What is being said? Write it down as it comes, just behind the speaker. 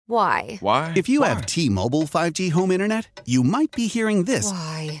Why? Why? If you have T-Mobile 5G home internet, you might be hearing this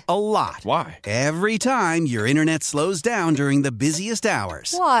Why? a lot. Why? Every time your internet slows down during the busiest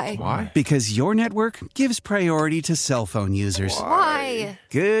hours. Why? Why? Because your network gives priority to cell phone users. Why?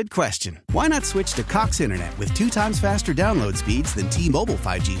 Good question. Why not switch to Cox Internet with 2 times faster download speeds than T-Mobile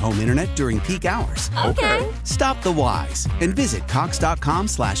 5G home internet during peak hours? Okay. Stop the whys and visit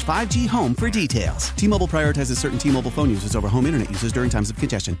cox.com/5G home for details. T-Mobile prioritizes certain T-Mobile phone users over home internet users during times of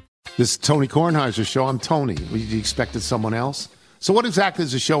congestion. This is Tony Kornheiser's show. I'm Tony. You expected someone else? So what exactly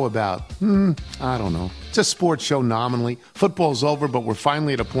is the show about? I don't know. It's a sports show nominally. Football's over, but we're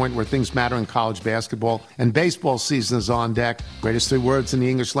finally at a point where things matter in college basketball, and baseball season is on deck. Greatest 3 words in the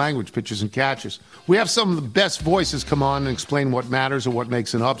English language, pitchers and catchers. We have some of the best voices come on and explain what matters or what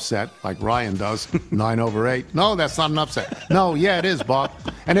makes an upset, like Ryan does, 9/8. No, that's not an upset. No, yeah, it is, Bob.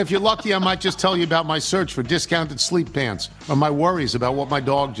 And if you're lucky, I might just tell you about my search for discounted sleep pants or my worries about what my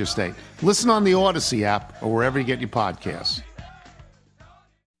dog just ate. Listen on the Odyssey app or wherever you get your podcasts.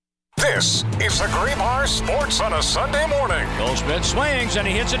 This is the Graybar Sports on a Sunday morning. Goldschmidt swings and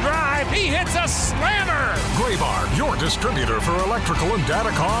he hits a drive. He hits a slammer. Graybar, your distributor for electrical and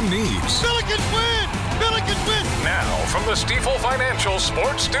datacom needs. Billikens win! Billikens win! Now, from the Stifel Financial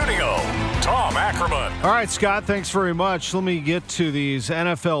Sports Studio, Tom Ackerman. All right, Scott, thanks very much. Let me get to these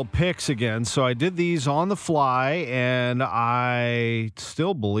NFL picks again. So I did these on the fly, and I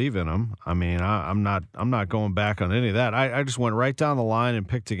still believe in them. I mean, I'm not going back on any of that. I just went right down the line and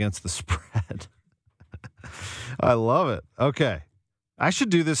picked against the spread. I love it. Okay. I should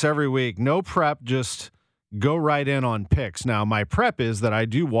do this every week. No prep, just go right in on picks. Now, my prep is that I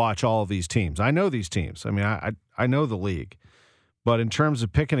do watch all of these teams. I know these teams. I mean, I know the league. But in terms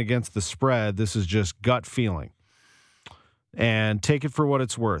of picking against the spread, this is just gut feeling. And take it for what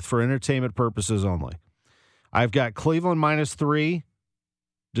it's worth, for entertainment purposes only. I've got Cleveland -3,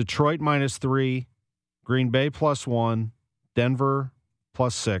 Detroit -3, Green Bay +1, Denver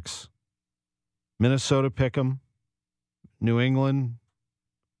 +6, Minnesota pick'em, New England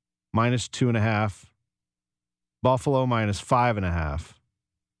 -2.5, Buffalo -5.5,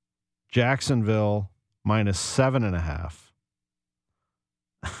 Jacksonville -7.5.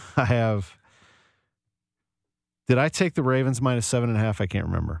 I have. Did I take the Ravens -7.5? I can't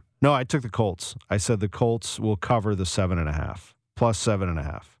remember. No, I took the Colts. I said the Colts will cover the 7.5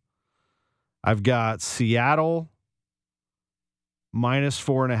 +7.5. I've got Seattle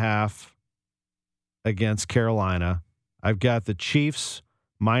 -4.5 against Carolina. I've got the Chiefs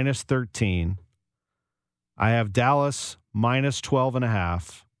 -13. I have Dallas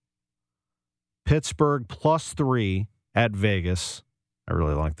 -12.5. Pittsburgh +3 at Vegas. I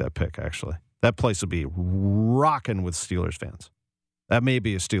really like that pick, actually. That place will be rocking with Steelers fans. That may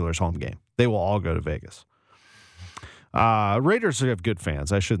be a Steelers home game. They will all go to Vegas. Raiders have good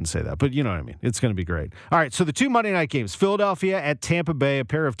fans. I shouldn't say that, but you know what I mean. It's going to be great. All right, so the 2 Monday night games. Philadelphia at Tampa Bay, a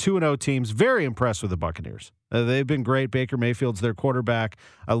pair of 2-0 teams. Very impressed with the Buccaneers. They've been great. Baker Mayfield's their quarterback.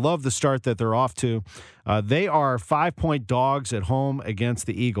 I love the start that they're off to. They are 5-point dogs at home against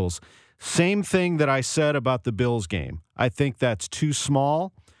the Eagles. Same thing that I said about the Bills game. I think that's too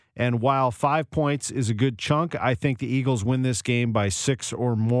small. And while 5 points is a good chunk, I think the Eagles win this game by 6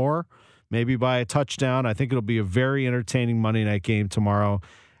 or more, maybe by a touchdown. I think it'll be a very entertaining Monday night game tomorrow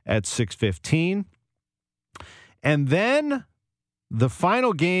at 6:15. And then the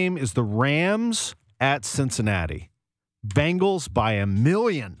final game is the Rams at Cincinnati. Bengals by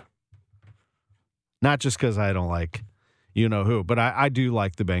 1,000,000. Not just because I don't like you-know-who, but I do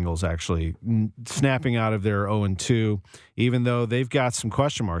like the Bengals actually snapping out of their 0-2, even though they've got some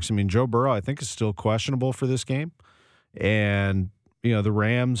question marks. I mean, Joe Burrow, I think, is still questionable for this game. And, the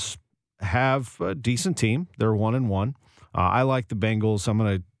Rams have a decent team. They're 1-1. I like the Bengals. I'm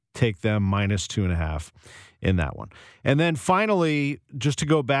going to take them -2.5 in that one. And then finally, just to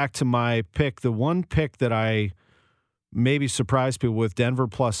go back to my pick, the one pick that I maybe surprise people with, Denver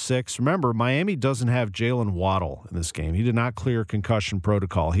 +6. Remember, Miami doesn't have Jalen Waddle in this game. He did not clear concussion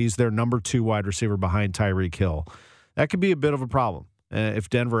protocol. He's their number 2 wide receiver behind Tyreek Hill. That could be a bit of a problem if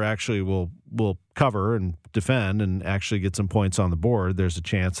Denver actually will cover and defend and actually get some points on the board. There's a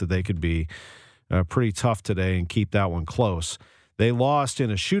chance that they could be pretty tough today and keep that one close. They lost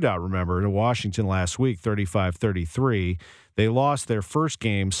in a shootout, remember, to Washington last week, 35-33. They lost their first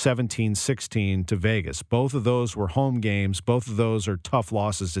game 17-16 to Vegas. Both of those were home games. Both of those are tough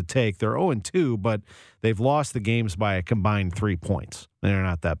losses to take. They're 0-2, but they've lost the games by a combined 3 points. They're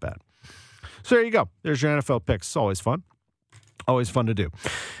not that bad. So there you go. There's your NFL picks. It's always fun. Always fun to do.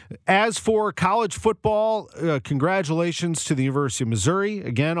 As for college football, congratulations to the University of Missouri,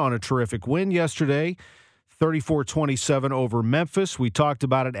 again, on a terrific win yesterday. 34-27 over Memphis. We talked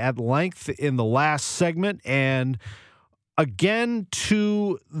about it at length in the last segment. And again,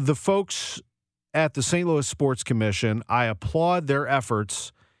 to the folks at the St. Louis Sports Commission, I applaud their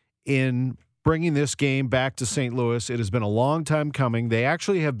efforts in bringing this game back to St. Louis. It has been a long time coming. They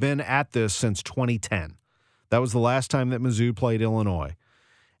actually have been at this since 2010. That was the last time that Mizzou played Illinois.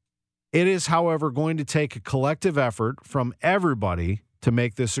 It is, however, going to take a collective effort from everybody to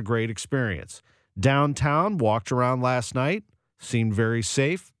make this a great experience. Downtown, walked around last night, seemed very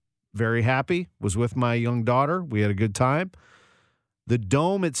safe, very happy, was with my young daughter. We had a good time. The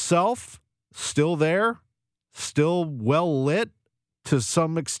dome itself, still there, still well lit to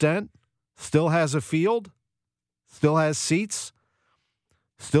some extent, still has a field, still has seats,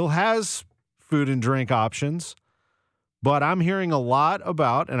 still has food and drink options. But I'm hearing a lot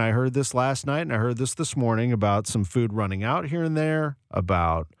about, and I heard this last night and I heard this morning, about some food running out here and there,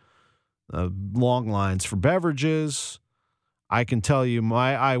 about long lines for beverages. I can tell you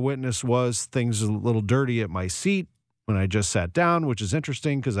my eyewitness was things a little dirty at my seat when I just sat down, which is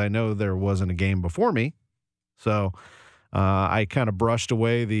interesting because I know there wasn't a game before me. So I kind of brushed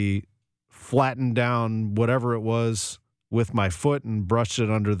away the flattened down whatever it was with my foot and brushed it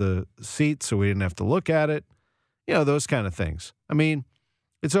under the seat so we didn't have to look at it. You know, those kind of things. I mean,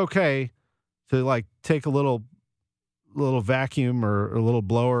 it's okay to like take a little vacuum or a little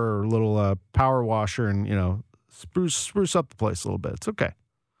blower or a little power washer and, you know, spruce up the place a little bit. It's okay.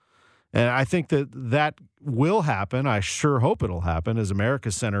 And I think that will happen. I sure hope it'll happen as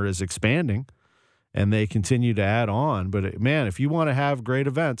America Center is expanding and they continue to add on. But man, if you want to have great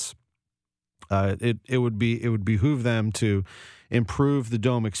events, it would behoove them to improve the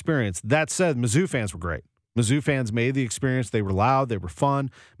dome experience. That said, Mizzou fans were great. Mizzou fans made the experience. They were loud. They were fun.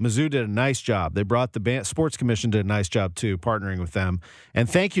 Mizzou did a nice job. They brought the Sports Commission did a nice job, too, partnering with them. And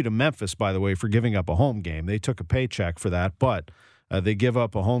thank you to Memphis, by the way, for giving up a home game. They took a paycheck for that, but they give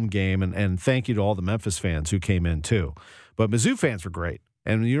up a home game. And thank you to all the Memphis fans who came in, too. But Mizzou fans were great,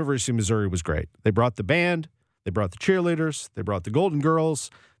 and the University of Missouri was great. They brought the band. They brought the cheerleaders. They brought the Golden Girls.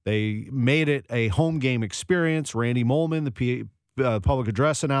 They made it a home game experience. Randy Molman, the public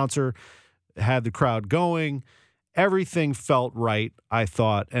address announcer, had the crowd going. Everything felt right, I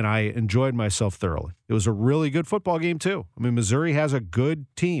thought, and I enjoyed myself thoroughly. It was a really good football game, too. I mean, Missouri has a good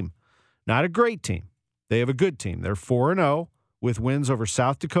team. Not a great team. They have a good team. They're 4-0 with wins over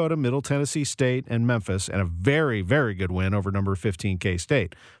South Dakota, Middle Tennessee State, and Memphis, and a very, very good win over number 15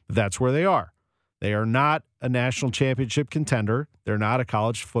 K-State. But that's where they are. They are not a national championship contender. They're not a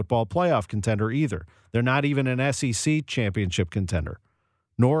college football playoff contender either. They're not even an SEC championship contender,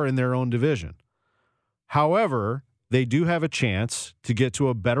 nor in their own division. However, they do have a chance to get to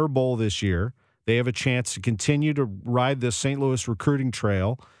a better bowl this year. They have a chance to continue to ride this St. Louis recruiting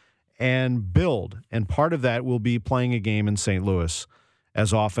trail and build. And part of that will be playing a game in St. Louis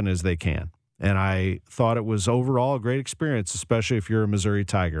as often as they can. And I thought it was overall a great experience, especially if you're a Missouri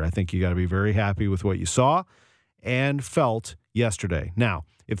Tiger. I think you got to be very happy with what you saw and felt yesterday. Now,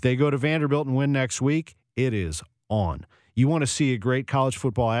 if they go to Vanderbilt and win next week, it is on. You want to see a great college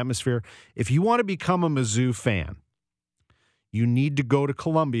football atmosphere. If you want to become a Mizzou fan, you need to go to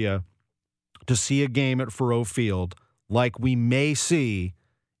Columbia to see a game at Faurot Field like we may see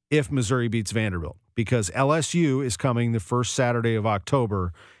if Missouri beats Vanderbilt, because LSU is coming the first Saturday of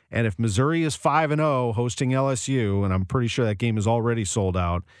October. And if Missouri is 5-0 hosting LSU, and I'm pretty sure that game is already sold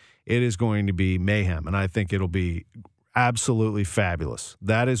out, it is going to be mayhem. And I think it'll be absolutely fabulous.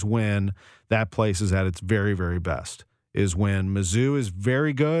 That is when that place is at its very, very best, is when Mizzou is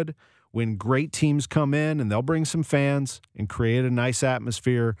very good, when great teams come in and they'll bring some fans and create a nice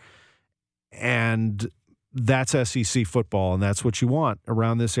atmosphere. And that's SEC football, and that's what you want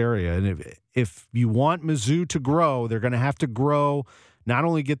around this area. And if you want Mizzou to grow, they're going to have to grow, not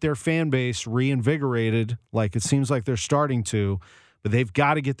only get their fan base reinvigorated, like it seems like they're starting to, but they've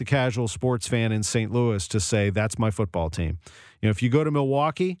got to get the casual sports fan in St. Louis to say, that's my football team. You know, if you go to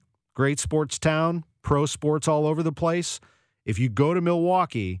Milwaukee, great sports town, pro sports all over the place. If you go to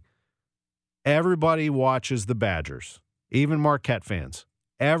Milwaukee, everybody watches the Badgers, even Marquette fans.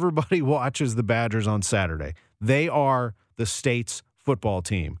 Everybody watches the Badgers on Saturday. They are the state's football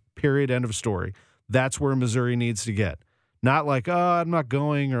team, period, end of story. That's where Missouri needs to get. Not like, oh, I'm not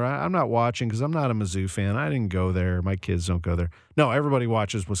going, or I'm not watching because I'm not a Mizzou fan. I didn't go there. My kids don't go there. No, everybody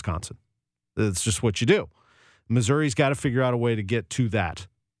watches Wisconsin. It's just what you do. Missouri's got to figure out a way to get to that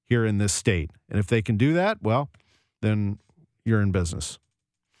here in this state. And if they can do that, well, then you're in business.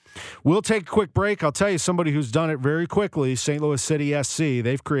 We'll take a quick break. I'll tell you somebody who's done it very quickly, St. Louis City SC.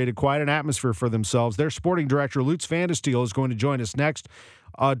 They've created quite an atmosphere for themselves. Their sporting director, Lutz Pfannenstiel, is going to join us next.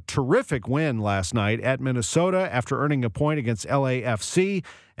 A terrific win last night at Minnesota after earning a point against LAFC,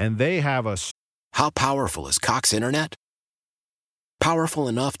 and they have a... How powerful is Cox Internet? Powerful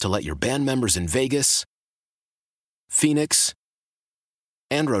enough to let your band members in Vegas, Phoenix,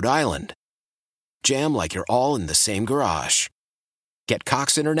 and Rhode Island jam like you're all in the same garage. Get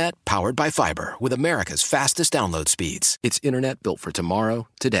Cox Internet powered by fiber with America's fastest download speeds. It's internet built for tomorrow,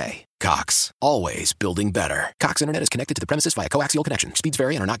 today. Cox, always building better. Cox Internet is connected to the premises via coaxial connection. Speeds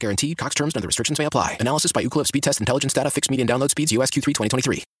vary and are not guaranteed. Cox terms and other restrictions may apply. Analysis by Ookla Speed Test Intelligence Data. Fixed median download speeds. US Q3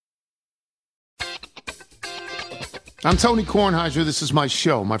 2023. I'm Tony Kornheiser. This is my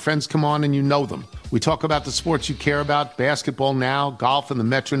show. My friends come on and you know them. We talk about the sports you care about, basketball now, golf, and the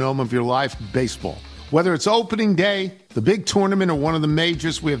metronome of your life, baseball. Whether it's opening day, the big tournament, or one of the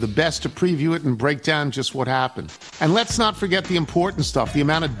majors, we have the best to preview it and break down just what happened. And let's not forget the important stuff, the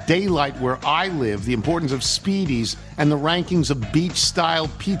amount of daylight where I live, the importance of Speedies, and the rankings of beach-style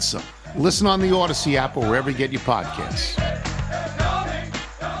pizza. Listen on the Odyssey app or wherever you get your podcasts.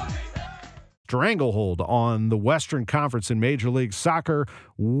 Stranglehold on the Western Conference in Major League Soccer.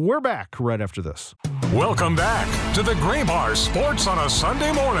 We're back right after this. Welcome back to the Graybar Sports on a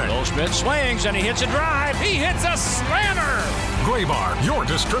Sunday morning. Goldschmidt swings and he hits a drive. He hits a slammer. Graybar, your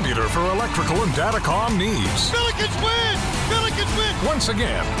distributor for electrical and datacom needs. Billikens win! Billikens win! Once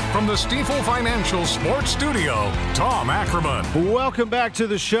again, from the Stifel Financial Sports Studio, Tom Ackerman. Welcome back to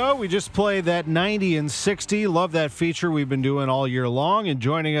the show. We just played that 90 and 60. Love that feature we've been doing all year long. And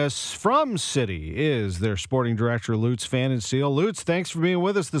joining us from City is their sporting director, Lutz Pfannenstiel. Lutz, thanks for being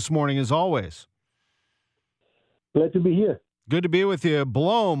with us this morning, as always. Glad to be here. Good to be with you.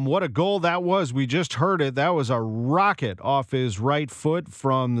 Blom, what a goal that was. We just heard it. That was a rocket off his right foot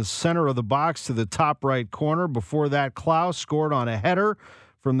from the center of the box to the top right corner. Before that, Klaus scored on a header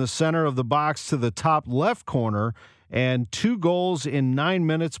from the center of the box to the top left corner. And 2 goals in 9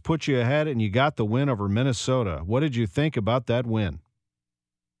 minutes put you ahead, and you got the win over Minnesota. What did you think about that win?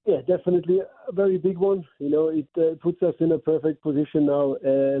 Yeah, definitely a very big one. You know, it puts us in a perfect position now.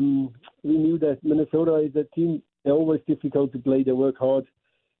 We knew that Minnesota is a team. They're always difficult to play. They work hard.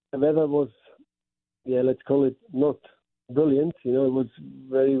 The weather was, let's call it not brilliant. You know, it was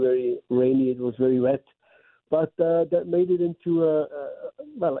very, very rainy. It was very wet. But that made it into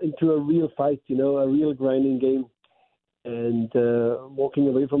a real fight, you know, a real grinding game. And walking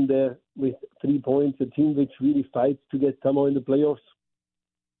away from there with 3 points, a team which really fights to get somehow in the playoffs.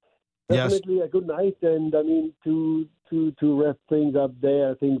 Definitely a good night. And, I mean, to wrap things up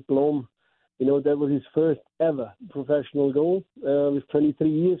there, I think Blom, you know, that was his first ever professional goal. With 23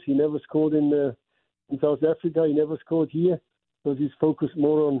 years, he never scored in South Africa. He never scored here because he's focused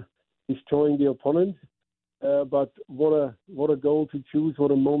more on destroying the opponent. But what a goal to choose, what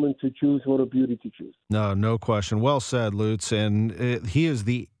a moment to choose, what a beauty to choose. No question. Well said, Lutz. And he is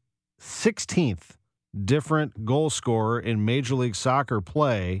the 16th different goal scorer in Major League Soccer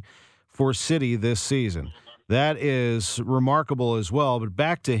play for City this season. That is remarkable as well. But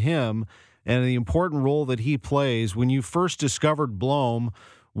back to him and the important role that he plays. When you first discovered Blom,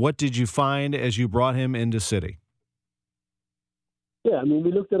 what did you find as you brought him into City? Yeah, I mean,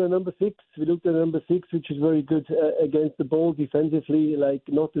 we looked at a number 6. Which is very good against the ball defensively, like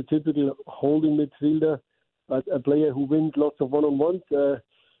not the typical holding midfielder, but a player who wins lots of one-on-ones.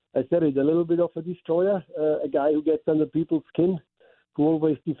 I said it, a little bit of a destroyer, a guy who gets under people's skin, who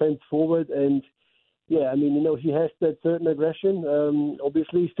always defends forward. And, yeah, I mean, you know, he has that certain aggression.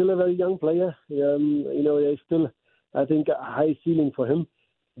 Obviously, he's still a very young player. You know, there's still, I think, a high ceiling for him.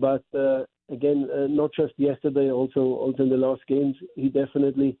 But, again, not just yesterday, also in the last games, he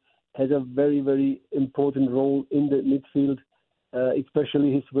definitely has a very, very important role in the midfield,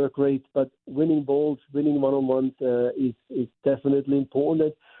 especially his work rate. But winning balls, winning one-on-ones is definitely important.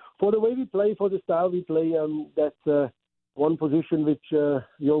 And for the way we play, for the style we play, that's one position which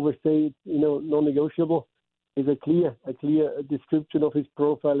we always say, you know, non-negotiable, is a clear description of his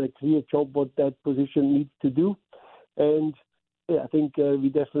profile, a clear job what that position needs to do. And I think we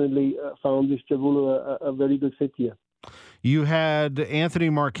definitely found this Javulo a very good fit here. You had Anthony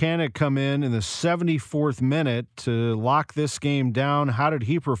Marcanic come in the 74th minute to lock this game down. How did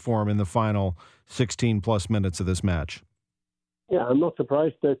he perform in the final 16-plus minutes of this match? Yeah, I'm not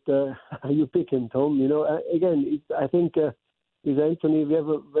surprised that you pick him, Tom. You know, again, I think with Anthony, we have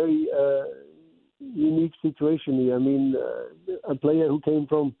a very unique situation here. I mean, a player who came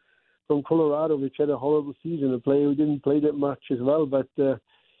from Colorado, which had a horrible season, a player who didn't play that much as well. But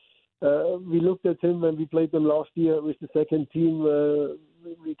we looked at him when we played them last year with the second team.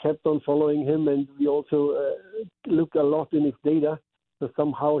 We kept on following him, and we also look a lot in his data. So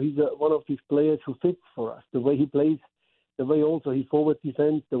somehow he's one of these players who fits for us. The way he plays, the way also he forward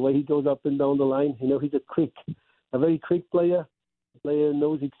defense, the way he goes up and down the line. He's a very quick player. The player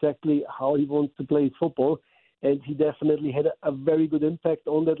knows exactly how he wants to play his football, and he definitely had a very good impact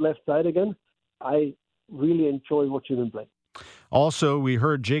on that left side again. I really enjoy watching him play. Also, we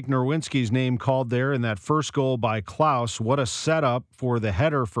heard Jake Nerwinski's name called there in that first goal by Klaus. What a setup for the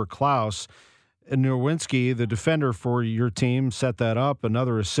header for Klaus. And Nerwinski, the defender for your team, set that up.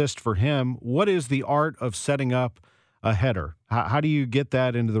 Another assist for him. What is the art of setting up a header? How do you get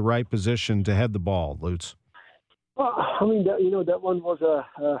that into the right position to head the ball, Lutz? Well, I mean, that one was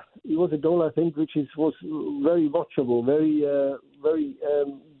a goal, I think, which was very watchable, very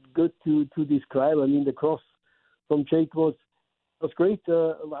good to describe. I mean, the cross from Jake was great,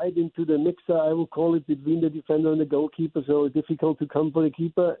 right into the mixer, I will call it, between the defender and the goalkeeper. So difficult to come for the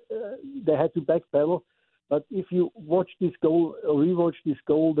keeper. They had to backpedal. But if you watch this goal or rewatch this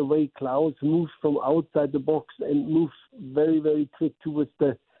goal, the way Klaus moves from outside the box and moves very, very quick towards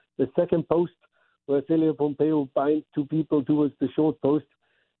the second post, where Celio Pompeo binds two people towards the short post,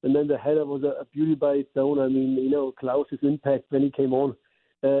 and then the header was a beauty by its own. I mean, Klaus's impact when he came on,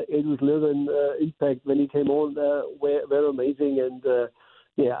 Edu's Löwen impact when he came on were amazing. And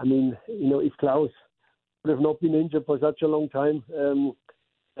I mean, if Klaus would have not been injured for such a long time,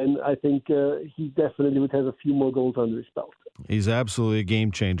 and I think he definitely would have a few more goals under his belt. He's absolutely a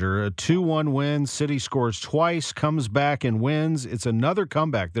game changer. A 2-1 win. City scores twice, comes back and wins. It's another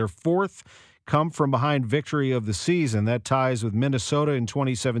comeback. Their fourth come-from-behind victory of the season. That ties with Minnesota in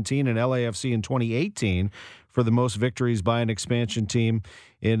 2017 and LAFC in 2018 for the most victories by an expansion team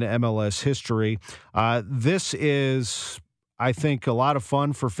in MLS history. This is, I think, a lot of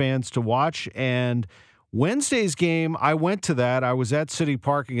fun for fans to watch. And Wednesday's game, I went to that. I was at City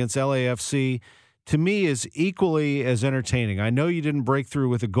Park against LAFC. To me, is equally as entertaining. I know you didn't break through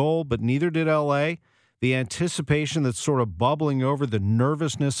with a goal, but neither did LA. The anticipation that's sort of bubbling over, the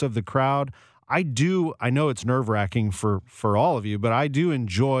nervousness of the crowd. I know it's nerve-wracking for all of you, but I do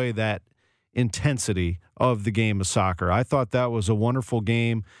enjoy that intensity of the game of soccer. I thought that was a wonderful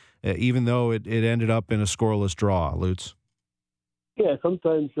game, even though it ended up in a scoreless draw, Lutz. Yeah,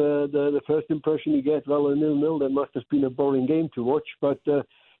 sometimes the first impression you get, well, a 0-0, that must have been a boring game to watch. But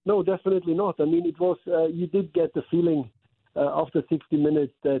no, definitely not. I mean, it was. You did get the feeling after 60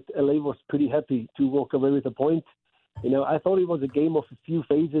 minutes that LA was pretty happy to walk away with a point. I thought it was a game of a few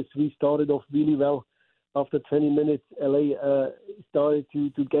phases. We started off really well. After 20 minutes, LA started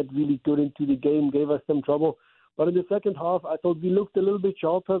to get really good into the game, gave us some trouble. But in the second half, I thought we looked a little bit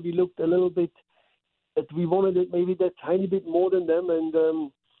sharper. We looked a little bit that we wanted it maybe that tiny bit more than them. And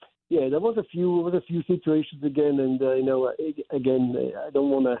there was a few situations again. And again, I don't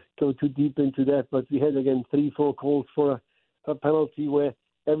want to go too deep into that, but we had again 3-4 calls for a penalty where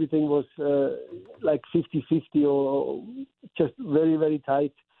everything was like 50-50 or just very, very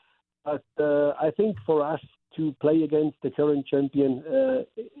tight. But I think for us to play against the current champion,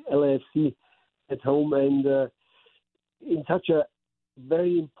 LAFC, at home and in such a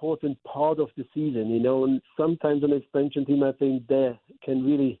very important part of the season, and sometimes an expansion team, I think, they can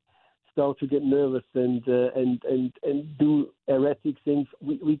really start to get nervous and do erratic things.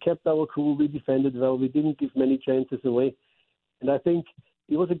 We kept our cool, we defended well, we didn't give many chances away. And I think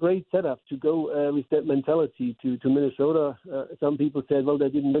it was a great setup to go with that mentality to Minnesota. Some people said, well, they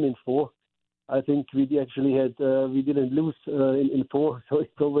didn't win in 4. I think we actually we didn't lose in 4. So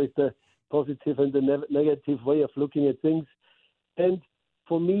it's always the positive and the negative way of looking at things. And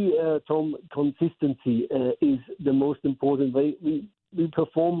for me, Tom, consistency is the most important way. We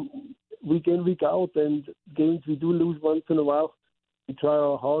perform week in, week out, and games we do lose once in a while. We try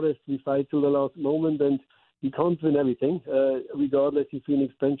our hardest. We fight till the last moment, and you can't win everything, regardless if you're an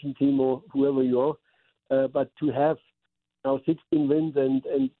expansion team or whoever you are. But to have now 16 wins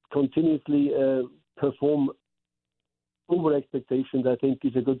and continuously perform over expectations, I think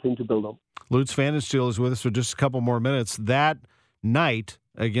is a good thing to build on. Lutz Pfannenstiel is with us for just a couple more minutes. That night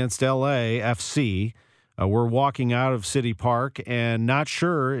against LAFC, we're walking out of City Park and not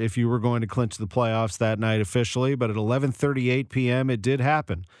sure if you were going to clinch the playoffs that night officially, but at 11:38 p.m. it did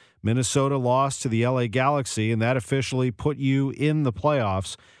happen. Minnesota lost to the LA Galaxy, and that officially put you in the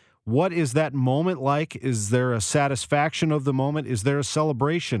playoffs. What is that moment like? Is there a satisfaction of the moment? Is there a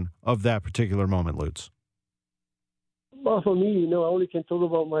celebration of that particular moment, Lutz? Well, for me, I only can talk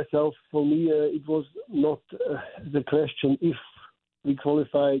about myself. For me, it was not the question if we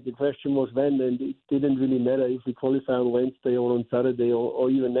qualified. The question was when, and it didn't really matter if we qualify on Wednesday or on Saturday or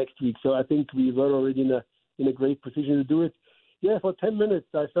even next week. So I think we were already in a great position to do it. for 10 minutes,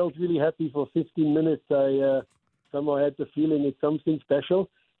 I felt really happy. For 15 minutes, I somehow had the feeling it's something special,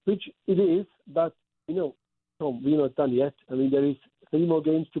 which it is. But, Tom, we're not done yet. I mean, there is 3 more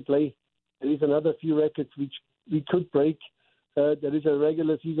games to play. There is another few records which we could break. There is a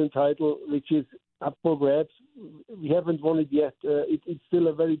regular season title which is up for grabs. We haven't won it yet. It's still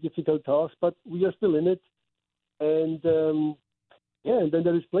a very difficult task, but we are still in it. And, and then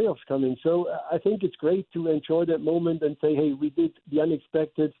there is playoffs coming. So I think it's great to enjoy that moment and say, hey, we did the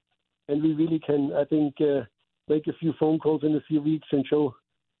unexpected, and we really can, I think, make a few phone calls in a few weeks and show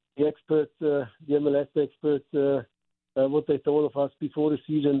the experts, the MLS experts, what they thought of us before the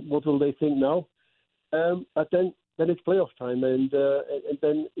season. What will they think now? But then it's playoff time, and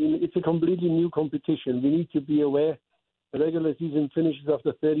then it's a completely new competition. We need to be aware the regular season finishes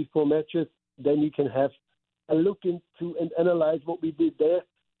after 34 matches. Then you can have a look into and analyze what we did there.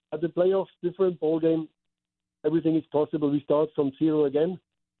 At the playoffs, different ball game. Everything is possible. We start from 0 again,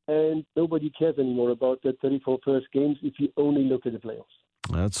 and nobody cares anymore about the 34 first games if you only look at the playoffs.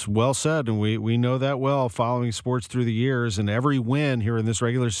 That's well said, and we know that well following sports through the years, and every win here in this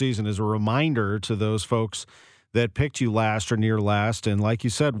regular season is a reminder to those folks that picked you last or near last. And like you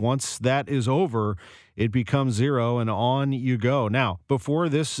said, once that is over, it becomes 0 and on you go. Now, before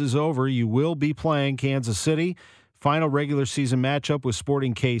this is over, you will be playing Kansas City. Final regular season matchup with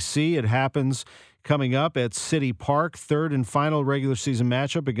Sporting KC. It happens coming up at City Park, 3rd and final regular season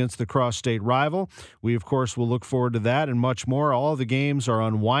matchup against the cross-state rival. We, of course, will look forward to that and much more. All the games are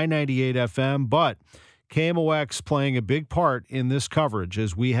on Y98 FM, but KMOX playing a big part in this coverage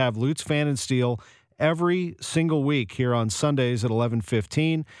as we have Lutz Pfannenstiel every single week here on Sundays at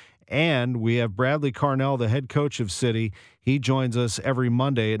 11:15. And we have Bradley Carnell, the head coach of City. He joins us every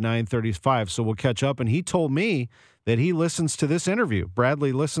Monday at 9:35. So we'll catch up. And he told me that he listens to this interview.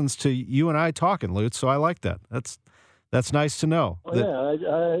 Bradley listens to you and I talking, Lutz. So I like that. That's nice to know. Oh, yeah.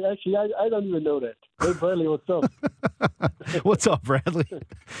 I don't even know that. Hey, Bradley, what's up? What's up, Bradley?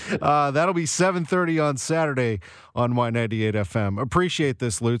 That'll be 7:30 on Saturday on Y98 FM. Appreciate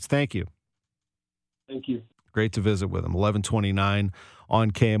this, Lutz. Thank you. Thank you. Great to visit with him. 11:29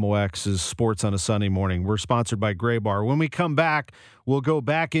 on KMOX's Sports on a Sunday Morning. We're sponsored by Gray Bar. When we come back, we'll go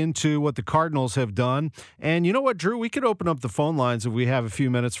back into what the Cardinals have done. And you know what, Drew? We could open up the phone lines if we have a few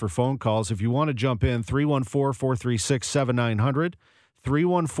minutes for phone calls. If you want to jump in, 314-436-7900.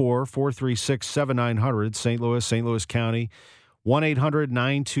 314-436-7900. St. Louis County.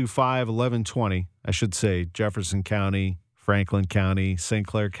 1-800-925-1120. I should say Jefferson County, Franklin County, St.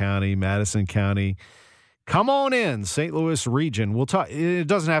 Clair County, Madison County. Come on in, St. Louis region. We'll talk. It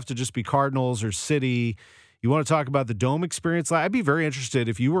doesn't have to just be Cardinals or City. You want to talk about the Dome experience? I'd be very interested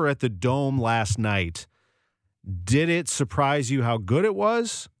if you were at the Dome last night. Did it surprise you how good it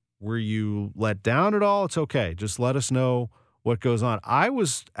was? Were you let down at all? It's okay. Just let us know what goes on. I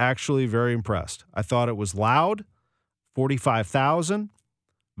was actually very impressed. I thought it was loud, 45,000,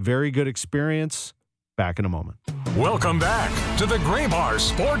 very good experience. Back in a moment. Welcome back to the Gray Bar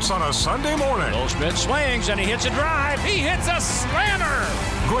Sports on a Sunday morning. Goldschmidt swings and he hits a drive. He hits a slammer.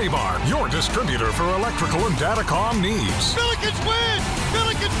 Gray Bar, your distributor for electrical and datacom needs. Billikens win!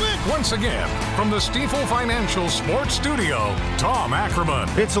 Billikens win! Once again, from the Stifel Financial Sports Studio, Tom Ackerman.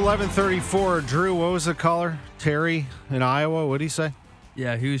 It's 11:34. Drew, what was the caller? Terry in Iowa. What did he say?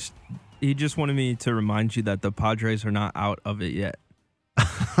 Yeah, he just wanted me to remind you that the Padres are not out of it yet.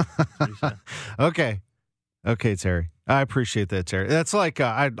 Okay, Terry. I appreciate that, Terry. That's like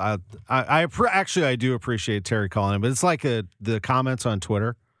I do appreciate Terry calling him, but it's like the comments on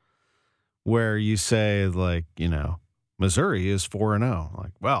Twitter where you say Missouri is 4-0.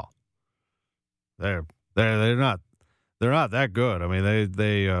 Like, well, they're not that good. I mean,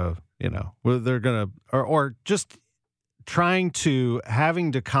 they're gonna or just having to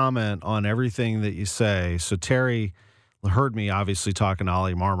comment on everything that you say. So Terry heard me obviously talking to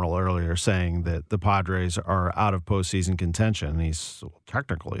Ollie Marmol earlier saying that the Padres are out of postseason contention. And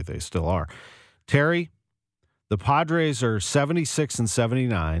technically they still are. Terry, the Padres are 76 and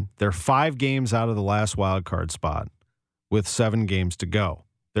 79. They're 5 games out of the last wild card spot with 7 games to go.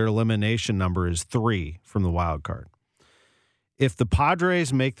 Their elimination number is 3 from the wild card. If the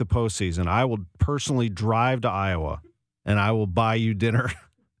Padres make the postseason, I will personally drive to Iowa and I will buy you dinner.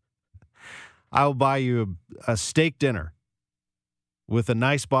 I will buy you a steak dinner with a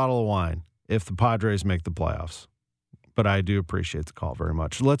nice bottle of wine if the Padres make the playoffs. But I do appreciate the call very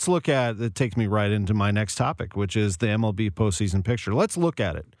much. Let's look at it. Takes me right into my next topic, which is the MLB postseason picture. Let's look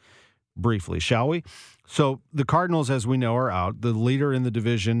at it briefly, shall we? So the Cardinals, as we know, are out. The leader in the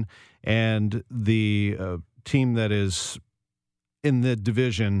division and the team that is in the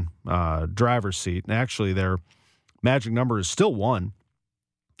division driver's seat. And actually, they're Magic number is still 1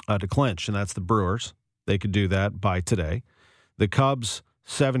 to clinch, and that's the Brewers. They could do that by today. The Cubs,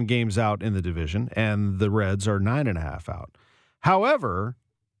 7 games out in the division, and the Reds are 9.5 out. However,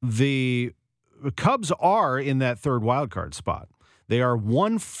 the Cubs are in that third wild card spot. They are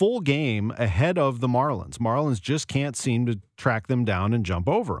 1 full game ahead of the Marlins. Marlins just can't seem to track them down and jump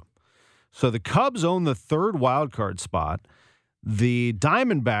over them. So the Cubs own the third wild card spot. The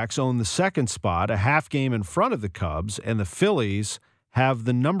Diamondbacks own the second spot, a half game in front of the Cubs, and the Phillies have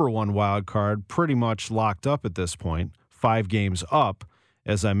the number 1 wild card pretty much locked up at this point, 5 games up,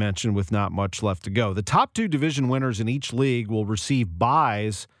 as I mentioned, with not much left to go. The top 2 division winners in each league will receive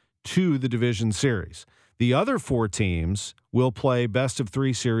byes to the division series. The other 4 teams will play best of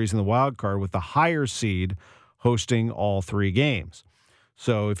 3 series in the wild card, with the higher seed hosting all 3 games.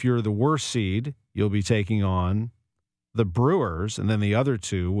 So if you're the worst seed, you'll be taking on the Brewers, and then the other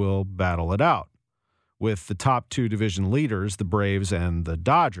 2 will battle it out, with the top 2 division leaders, the Braves and the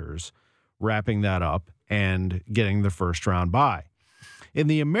Dodgers, wrapping that up and getting the first round bye. In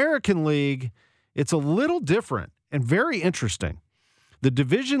the American League, it's a little different and very interesting. The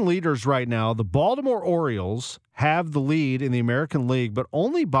division leaders right now, the Baltimore Orioles, have the lead in the American League, but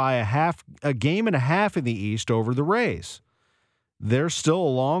only by a game and a half in the East over the Rays. There's still a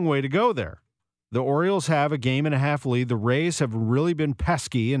long way to go there. The Orioles have a game and a half lead. The Rays have really been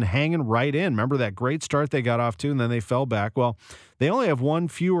pesky and hanging right in. Remember that great start they got off to, and then they fell back? Well, they only have 1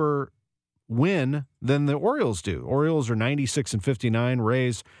 fewer win than the Orioles do. Orioles are 96-59.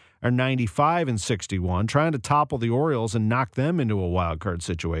 Rays are 95-61, trying to topple the Orioles and knock them into a wild card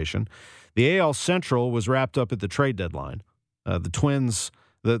situation. The AL Central was wrapped up at the trade deadline. The Twins,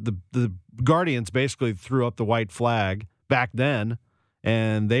 the Guardians basically threw up the white flag back then,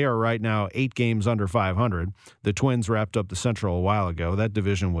 and they are right now 8 games under 500. The Twins wrapped up the Central a while ago. That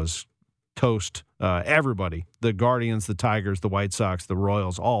division was toast. Everybody, the Guardians, the Tigers, the White Sox, the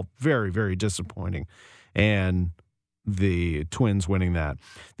Royals, all very, very disappointing. And the Twins winning that.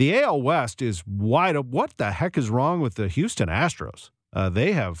 The AL West is wide open. What the heck is wrong with the Houston Astros?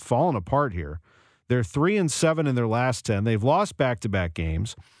 They have fallen apart here. They're 3-7 in their last 10. They've lost back-to-back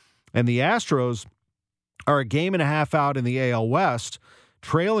games. And the Astros are a game and a half out in the AL West,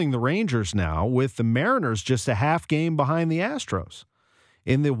 trailing the Rangers now, with the Mariners just a half game behind the Astros.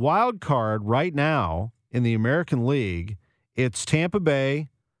 In the wild card right now in the American League, it's Tampa Bay,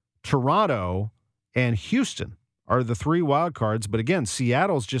 Toronto, and Houston are the 3 wild cards. But again,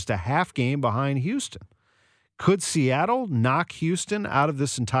 Seattle's just a half game behind Houston. Could Seattle knock Houston out of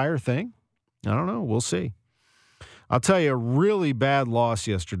this entire thing? I don't know. We'll see. I'll tell you, a really bad loss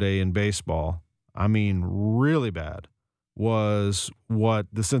yesterday in baseball, I mean really bad, was what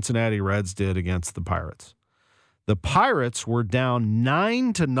the Cincinnati Reds did against the Pirates. The Pirates were down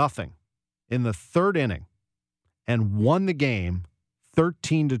 9-0 in the 3rd inning and won the game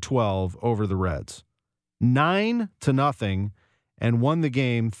 13-12 over the Reds. 9-0 and won the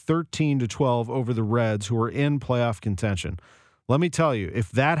game 13-12 over the Reds, who were in playoff contention. Let me tell you,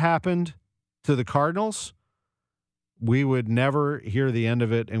 if that happened to the Cardinals, we would never hear the end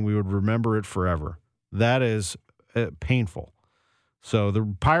of it, and we would remember it forever. That is painful. So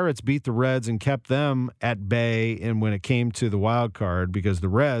the Pirates beat the Reds and kept them at bay, and when it came to the wild card, because the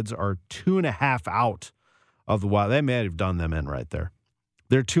Reds are 2.5 out of the wild. They may have done them in right there.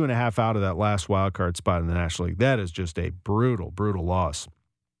 They're 2.5 out of that last wild card spot in the National League. That is just a brutal, brutal loss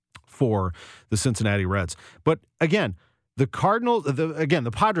for the Cincinnati Reds. But again, the Cardinals,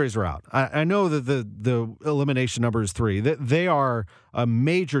 the Padres are out. I know that the elimination number is 3. They are a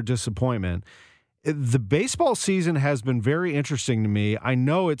major disappointment. The baseball season has been very interesting to me. I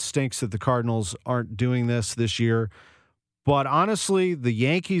know it stinks that the Cardinals aren't doing this year, but honestly, the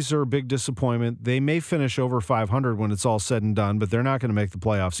Yankees are a big disappointment. They may finish over 500 when it's all said and done, but they're not going to make the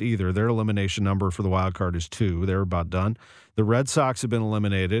playoffs either. Their elimination number for the wild card is 2. They're about done. The Red Sox have been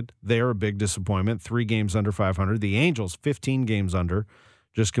eliminated. They are a big disappointment, 3 games under 500. The Angels, 15 games under,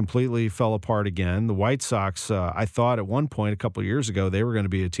 just completely fell apart again. The White Sox, I thought at one point a couple of years ago they were going to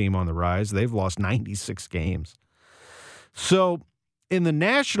be a team on the rise. They've lost 96 games. So in the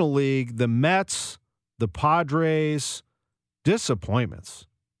National League, the Mets, the Padres, disappointments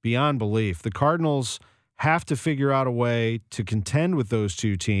beyond belief. The Cardinals have to figure out a way to contend with those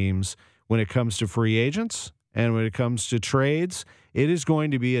 2 teams when it comes to free agents and when it comes to trades. It is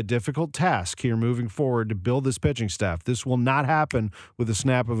going to be a difficult task here moving forward to build this pitching staff. This will not happen with a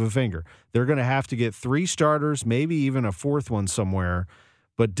snap of a finger. They're going to have to get 3 starters, maybe even a 4th one somewhere,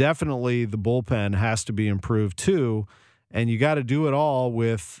 but definitely the bullpen has to be improved too, and you got to do it all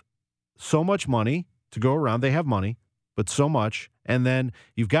with so much money to go around. They have money, but so much, And then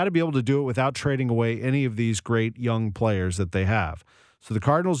you've got to be able to do it without trading away any of these great young players that they have. So the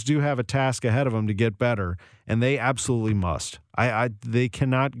Cardinals do have a task ahead of them to get better, and they absolutely must. They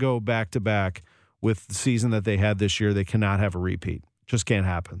cannot go back-to-back with the season that they had this year. They cannot have a repeat. Just can't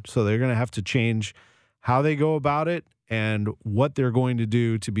happen. So they're going to have to change how they go about it, and what they're going to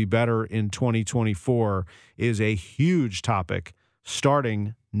do to be better in 2024 is a huge topic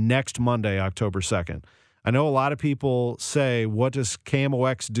starting next Monday, October 2nd. I know a lot of people say, what does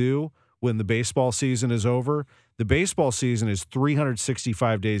KMOX do when the baseball season is over? The baseball season is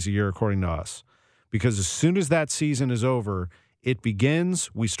 365 days a year, according to us, because as soon as that season is over, it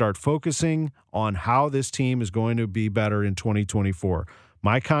begins. We start focusing on how this team is going to be better in 2024.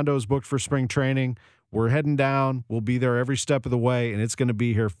 My condo is booked for spring training. We're heading down. We'll be there every step of the way, and it's going to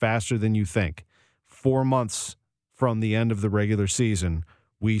be here faster than you think. 4 months from the end of the regular season,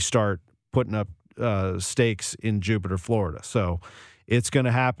 we start putting up stakes in Jupiter, Florida. So it's going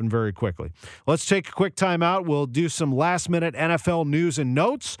to happen very quickly. Let's take a quick time out. We'll do some last-minute NFL news and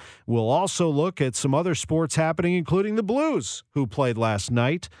notes. We'll also look at some other sports happening, including the Blues, who played last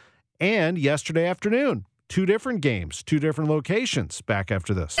night and yesterday afternoon. 2 different games, 2 different locations. Back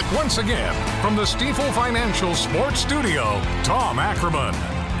after this. Once again, from the Stifel Financial Sports Studio, Tom Ackerman.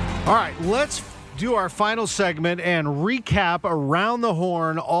 All right, let's do our final segment and recap around the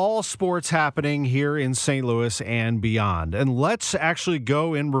horn all sports happening here in St. Louis and beyond. And let's actually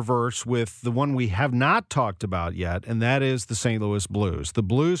go in reverse with the one we have not talked about yet, and that is the St. Louis Blues. The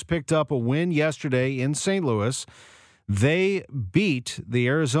Blues picked up a win yesterday in St. Louis. They beat the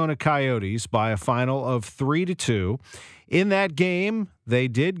Arizona Coyotes by a final of 3-2. In that game, they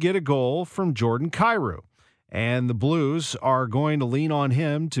did get a goal from Jordan Kyrou. And the Blues are going to lean on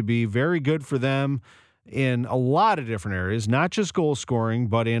him to be very good for them in a lot of different areas, not just goal scoring,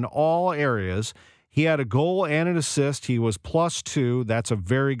 but in all areas. He had a goal and an assist. He was +2. That's a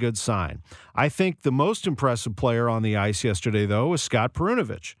very good sign. I think the most impressive player on the ice yesterday, though, was Scott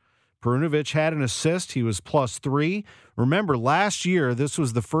Perunovich. Perunovich had an assist. He was +3. Remember, last year, this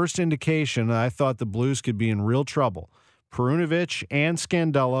was the first indication that I thought the Blues could be in real trouble. Perunovich and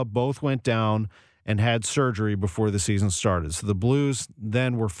Scandella both went down and had surgery before the season started. So the Blues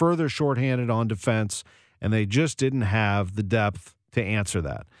then were further shorthanded on defense, and they just didn't have the depth to answer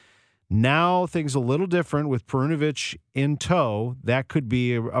that. Now things a little different with Perunovich in tow. That could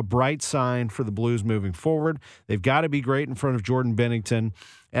be a bright sign for the Blues moving forward. They've got to be great in front of Jordan Binnington,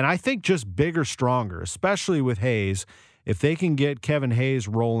 and I think just bigger, stronger, especially with Hayes. If they can get Kevin Hayes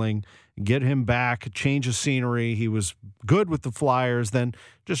rolling, get him back, change of scenery. He was good with the Flyers, then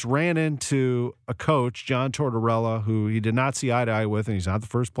just ran into a coach, John Tortorella, who he did not see eye to eye with, and he's not the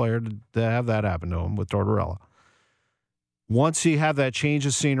first player to have that happen to him with Tortorella. Once you have that change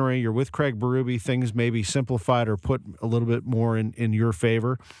of scenery, you're with Craig Berube, things may be simplified or put a little bit more in your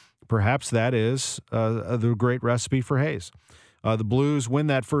favor. Perhaps that is the great recipe for Hayes. The Blues win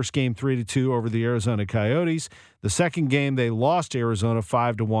that first game 3-2 over the Arizona Coyotes. The second game, they lost Arizona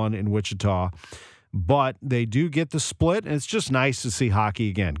 5-1 in Wichita. But they do get the split, and it's just nice to see hockey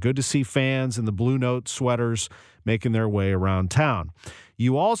again. Good to see fans in the Blue Note sweaters making their way around town.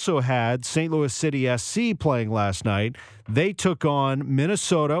 You also had St. Louis City SC playing last night. They took on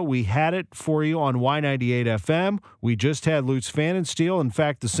Minnesota. We had it for you on Y98 FM. We just had Lutz Pfannenstiel. In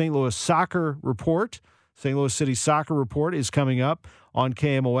fact, the St. Louis Soccer Report, St. Louis City Soccer Report, is coming up on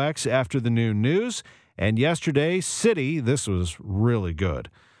KMOX after the noon news. And yesterday, City, this was really good.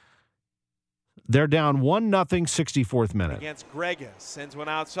 They're down 1-0, 64th minute. Against Grega, sends one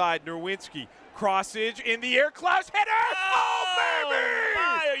outside. Nerwinski, crossage in the air. Klaus header! Oh, baby!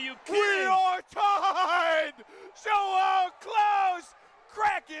 Why are you kidding? We are tied! Joao Klaus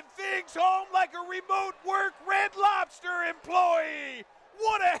cracking things home like a remote work Red Lobster employee.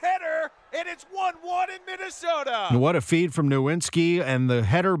 What a header, and it's 1-1 in Minnesota. And what a feed from Nerwinski, and the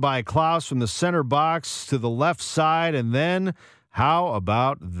header by Klaus from the center box to the left side, and then how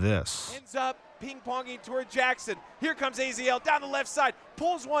about this? Ends up ping-ponging toward Jackson. Here comes AZL down the left side.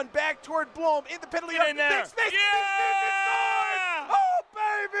 Pulls one back toward Blom in the penalty area. Makes, Yeah! Oh,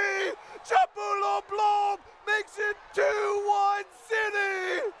 baby! Chabulo Blom makes it 2-1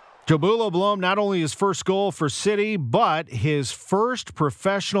 City! Chabulo Blom, not only his first goal for City, but his first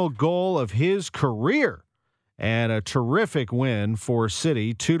professional goal of his career. And a terrific win for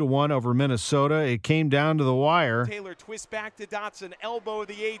City, 2-1 over Minnesota. It came down to the wire. Taylor twists back to Dotson, elbow of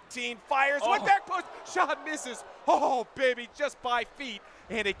the 18, fires, one back post, shot misses. Oh, baby, just by feet,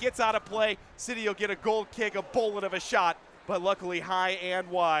 and it gets out of play. City will get a goal kick, a bullet of a shot, but luckily high and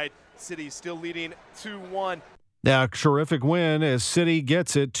wide. City's still leading 2-1. Now, terrific win as City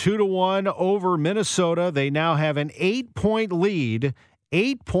gets it 2-1 over Minnesota. They now have an 8-point lead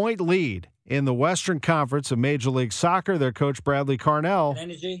in the Western Conference of Major League Soccer. Their coach, Bradley Carnell.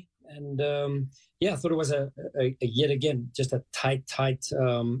 Energy. And I thought it was a yet again, just a tight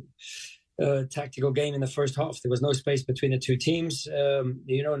tactical game in the first half. There was no space between the two teams.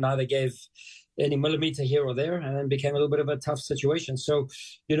 Neither gave any millimeter here or there, and then became a little bit of a tough situation. So,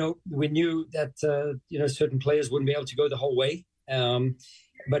 we knew that, certain players wouldn't be able to go the whole way.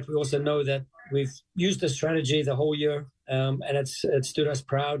 But we also know that we've used the strategy the whole year, and it stood us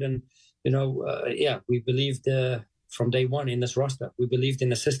proud. And, we believed from day one in this roster. We believed in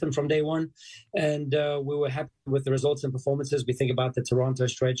the system from day one, and we were happy with the results and performances. We think about the Toronto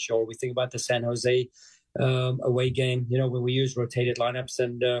stretch, or we think about the San Jose away game, when we used rotated lineups,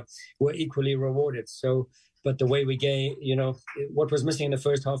 and we're equally rewarded. So, but the way we game, what was missing in the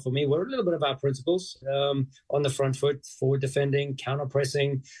first half for me were a little bit of our principles on the front foot, forward defending, counter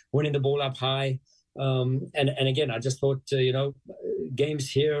pressing, winning the ball up high. And again, I just thought, games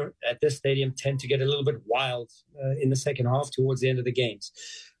here at this stadium tend to get a little bit wild in the second half towards the end of the games.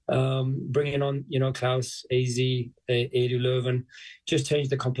 Bringing on, Klaus, AZ, Edu Löwen, just changed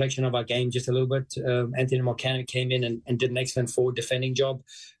the complexion of our game just a little bit. Anthony Markkanen came in and did an excellent forward defending job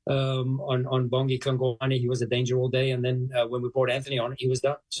on Bongi Kangwani. He was a danger all day. And then when we brought Anthony on, he was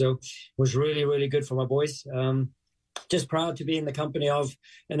done. So it was really, really good for my boys. Just proud to be in the company of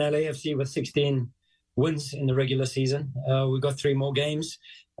an LAFC with 16 wins in the regular season. We've got 3 more games,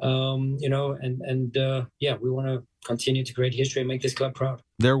 we want to continue to create history and make this club proud.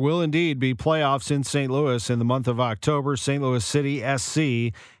 There will indeed be playoffs in St. Louis in the month of October. St. Louis City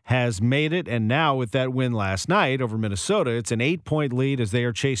SC has made it, and now with that win last night over Minnesota, it's an 8-point lead as they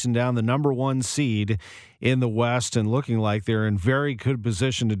are chasing down the number 1 seed in the West and looking like they're in very good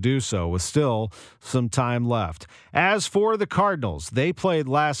position to do so with still some time left. As for the Cardinals, they played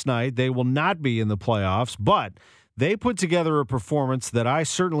last night. They will not be in the playoffs, but they put together a performance that I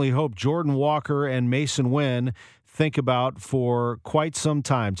certainly hope Jordan Walker and Mason Wynn think about for quite some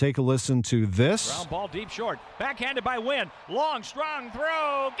time. Take a listen to this. Ground ball deep short. Backhanded by Wynn. Long, strong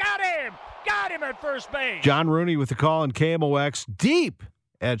throw. Got him! Got him at first base. John Rooney with the call in KMOX. Deep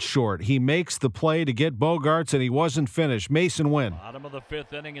at short. He makes the play to get Bogarts, and he wasn't finished. Mason Wynn. Bottom of the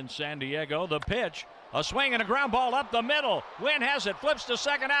 5th inning in San Diego. The pitch. A swing and a ground ball up the middle. Wynn has it. Flips to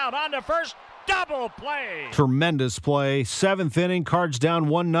second out. On to first. Double play. Tremendous play. 7th inning, Cards down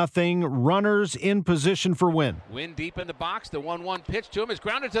 1-0. Runners in position for Wynn. Wynn deep in the box. The 1-1 pitch to him is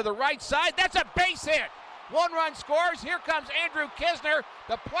grounded to the right side. That's a base hit. 1 run scores. Here comes Andrew Kisner.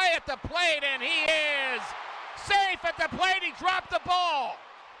 The play at the plate, and he is safe at the plate. He dropped the ball.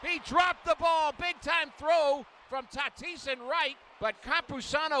 Big time throw from Tatis in right, but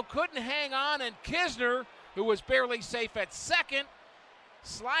Campusano couldn't hang on, and Kisner, who was barely safe at second,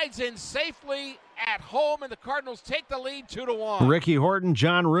 slides in safely at home, and the Cardinals take the lead 2-1. Ricky Horton,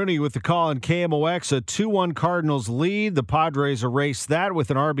 John Rooney with the call in KMOX. A 2-1 Cardinals lead. The Padres erase that with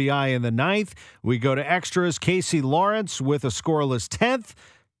an RBI in the 9th. We go to extras. Casey Lawrence with a scoreless 10th.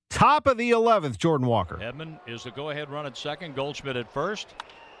 Top of the 11th, Jordan Walker. Edman is the go-ahead run at second. Goldschmidt at first.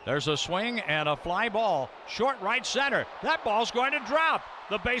 There's a swing and a fly ball. Short right center. That ball's going to drop.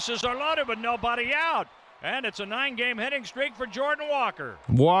 The bases are loaded, but nobody out. And it's a 9-game hitting streak for Jordan Walker.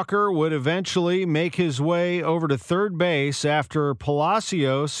 Walker would eventually make his way over to third base after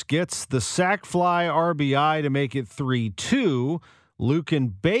Palacios gets the sac fly RBI to make it 3-2. Lucan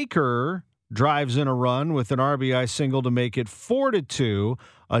Baker drives in a run with an RBI single to make it 4-2.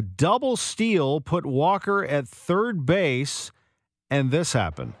 A double steal put Walker at third base, and this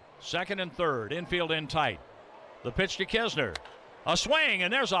happened. Second and third, infield in tight. The pitch to Kisner. A swing,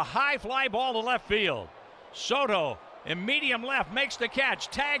 and there's a high fly ball to left field. Soto in medium left makes the catch,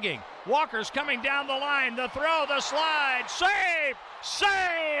 tagging. Walker's coming down the line. The throw, the slide. Safe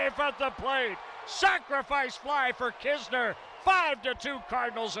at the plate. Sacrifice fly for Kisner. 5-2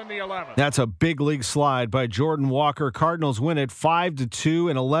 Cardinals in the 11th. That's a big league slide by Jordan Walker. Cardinals win it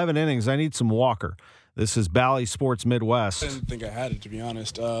 5-2 in 11 innings. I need some Walker. This is Bally Sports Midwest. I didn't think I had it, to be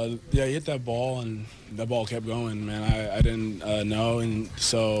honest. He hit that ball, and that ball kept going, man. I didn't know, and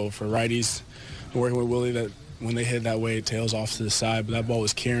so for righties, working with Willie, that when they hit that way, it tails off to the side, but that ball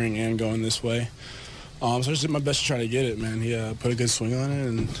was carrying and going this way. So I just did my best to try to get it, man. He put a good swing on it,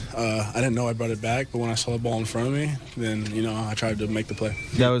 and I didn't know I brought it back, but when I saw the ball in front of me, then, I tried to make the play.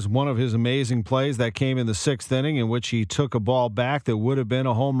 That was one of his amazing plays that came in the 6th inning, in which he took a ball back that would have been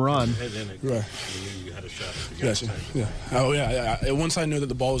a home run. Right. You had a shot at the guy. Yeah. Oh, yeah. Once I knew that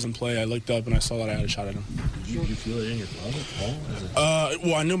the ball was in play, I looked up and I saw that I had a shot at him. Did you feel it in your glove at all?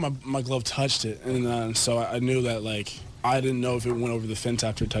 Well, I knew my glove touched it, and so I knew that, I didn't know if it went over the fence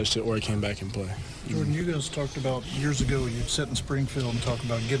after it touched it or it came back in play. Jordan, you guys talked about years ago, you'd sit in Springfield and talk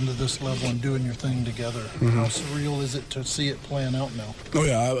about getting to this level and doing your thing together. Mm-hmm. How surreal is it to see it playing out now? Oh,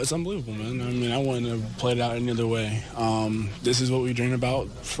 yeah, it's unbelievable, man. I mean, I wouldn't have played it out any other way. This is what we dreamed about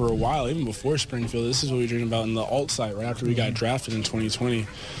for a while, even before Springfield. This is what we dreamed about in the alt site right after we got drafted in 2020.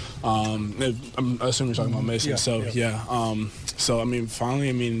 I'm assuming you're talking about Mason. So, I mean,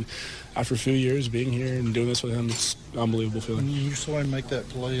 finally, after a few years being here and doing this with him, it's an unbelievable feeling. When you saw him make that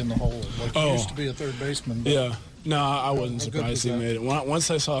play in the hole, he used to be a third baseman. Yeah. No, I wasn't surprised he made it.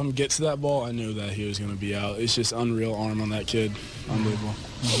 Once I saw him get to that ball, I knew that he was going to be out. It's just unreal arm on that kid. Unbelievable.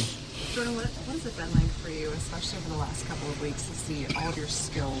 Mm-hmm. Jordan, what has it been like for you, especially over the last couple of weeks, to see all of your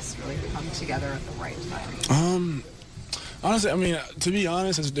skills really come together at the right time? Honestly, to be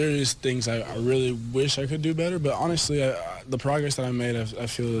honest, there is things I really wish I could do better, but honestly, the progress that I made, I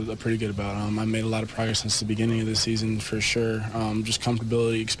feel pretty good about. I made a lot of progress since the beginning of the season, for sure. Just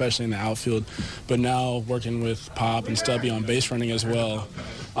comfortability, especially in the outfield, but now working with Pop and Stubby on base running as well,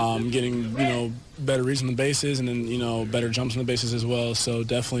 getting, better reads on the bases and then, better jumps on the bases as well. So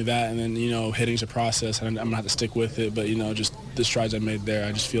definitely that, and then, hitting's a process, and I'm going to have to stick with it, but, just the strides I made there,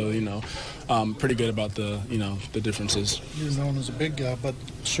 I just feel, pretty good about the differences. You're known as a big guy, but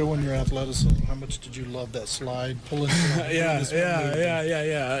showing your athleticism, how much did you love that slide, pulling? Yeah.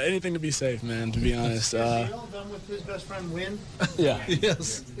 Anything to be safe, man, to be honest. Is he all done with his best friend Win? Yeah.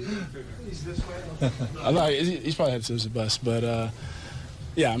 Yes. He's this way? He's probably had to use the bus, but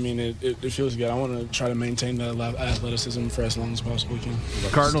it feels good. I want to try to maintain that athleticism for as long as possible we can.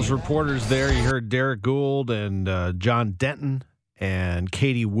 Cardinals reporters there, you heard Derek Gould and John Denton and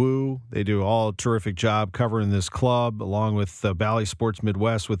Katie Wu. They do all a terrific job covering this club, along with Bally Sports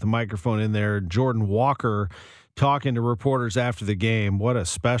Midwest with the microphone in there. Jordan Walker talking to reporters after the game. What a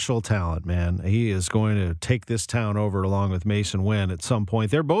special talent, man. He is going to take this town over along with Mason Wynn at some point.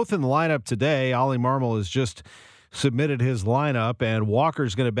 They're both in the lineup today. Ollie Marmol has just submitted his lineup, and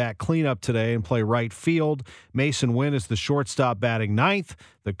Walker's going to bat cleanup today and play right field. Mason Wynn is the shortstop batting ninth.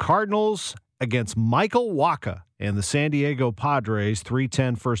 The Cardinals against Michael Wacha and the San Diego Padres.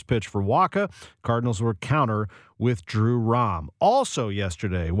 3:10 first pitch for Wacha. Cardinals will counter with Drew Rom. Also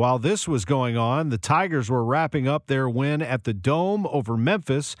yesterday, while this was going on, the Tigers were wrapping up their win at the Dome over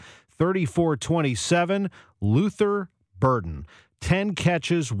Memphis, 34-27. Luther Burden, 10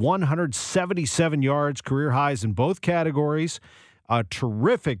 catches, 177 yards, career highs in both categories. A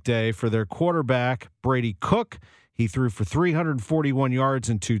terrific day for their quarterback, Brady Cook. He threw for 341 yards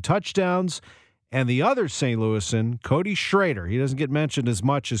and 2 touchdowns. And the other St. Louisan, Cody Schrader. He doesn't get mentioned as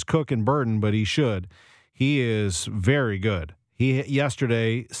much as Cook and Burden, but he should. He is very good. He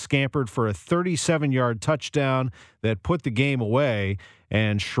yesterday scampered for a 37-yard touchdown that put the game away.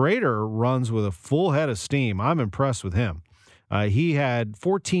 And Schrader runs with a full head of steam. I'm impressed with him. He had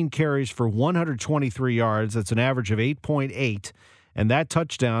 14 carries for 123 yards. That's an average of 8.8. And that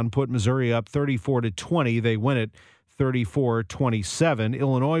touchdown put Missouri up 34-20. They win it 34-27.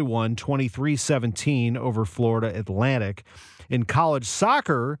 Illinois won 23-17 over Florida Atlantic. In college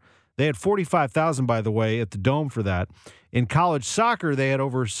soccer, they had 45,000, by the way, at the Dome for that. In college soccer, they had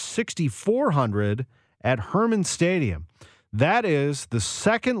over 6,400 at Herman Stadium. That is the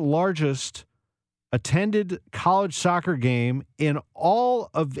second largest attended college soccer game in all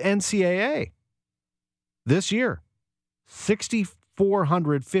of NCAA this year.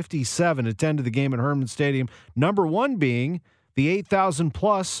 6,457 attended the game at Herman Stadium. Number one being the 8,000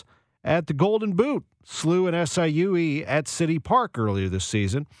 plus at the Golden Boot, SLU and SIUE at City Park earlier this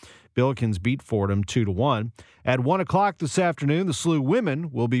season. Billikens beat Fordham 2-1. At 1 o'clock this afternoon, the SLU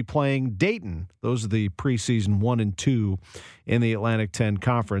women will be playing Dayton. Those are the preseason 1 and 2 in the Atlantic 10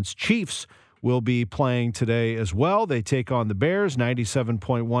 Conference. Chiefs will be playing today as well. They take on the Bears,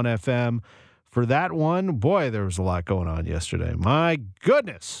 97.1 FM. For that one, boy, there was a lot going on yesterday. My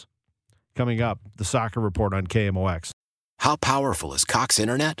goodness. Coming up, the soccer report on KMOX. How powerful is Cox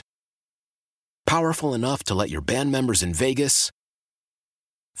Internet? Powerful enough to let your band members in Vegas,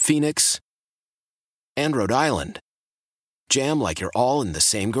 Phoenix, and Rhode Island jam like you're all in the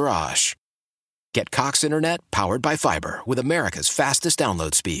same garage. Get Cox Internet powered by fiber with America's fastest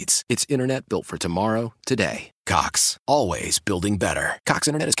download speeds. It's internet built for tomorrow, today. Cox, always building better. Cox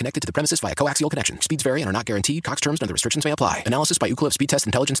Internet is connected to the premises via coaxial connection. Speeds vary and are not guaranteed. Cox terms and other restrictions may apply. Analysis by Ookla of Speed Test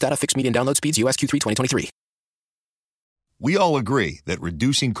Intelligence Data. Fixed median download speeds. US Q3 2023. We all agree that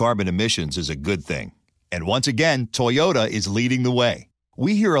reducing carbon emissions is a good thing. And once again, Toyota is leading the way.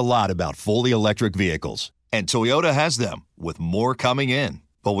 We hear a lot about fully electric vehicles, and Toyota has them, with more coming in.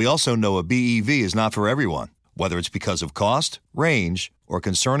 But we also know a BEV is not for everyone, whether it's because of cost, range, or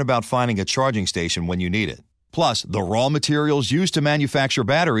concern about finding a charging station when you need it. Plus, the raw materials used to manufacture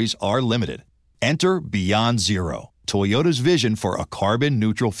batteries are limited. Enter Beyond Zero, Toyota's vision for a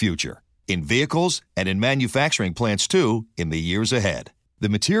carbon-neutral future. In vehicles and in manufacturing plants, too, in the years ahead. The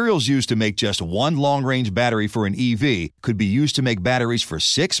materials used to make just one long-range battery for an EV could be used to make batteries for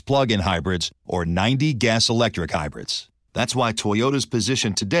 6 plug-in hybrids or 90 gas-electric hybrids. That's why Toyota's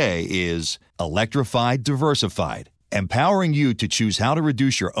position today is electrified, diversified, empowering you to choose how to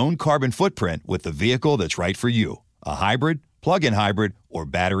reduce your own carbon footprint with the vehicle that's right for you, a hybrid, plug-in hybrid, or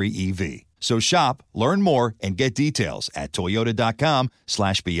battery EV. So shop, learn more, and get details at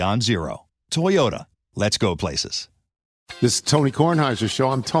toyota.com/beyond zero. Toyota, let's go places. This is Tony Kornheiser's show.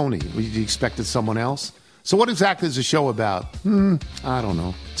 I'm Tony. You expected someone else? So what exactly is the show about? I don't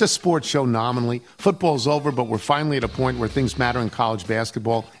know. It's a sports show nominally. Football's over, but we're finally at a point where things matter in college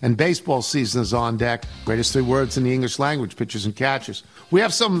basketball, and baseball season is on deck. Greatest 3 words in the English language, pitchers and catchers. We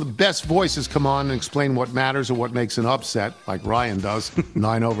have some of the best voices come on and explain what matters or what makes an upset, like Ryan does,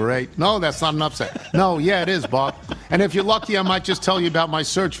 9/8. No, that's not an upset. No, yeah, it is, Bob. And if you're lucky, I might just tell you about my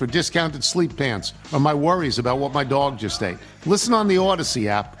search for discounted sleep pants or my worries about what my dog just ate. Listen on the Odyssey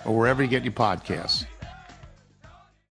app or wherever you get your podcasts.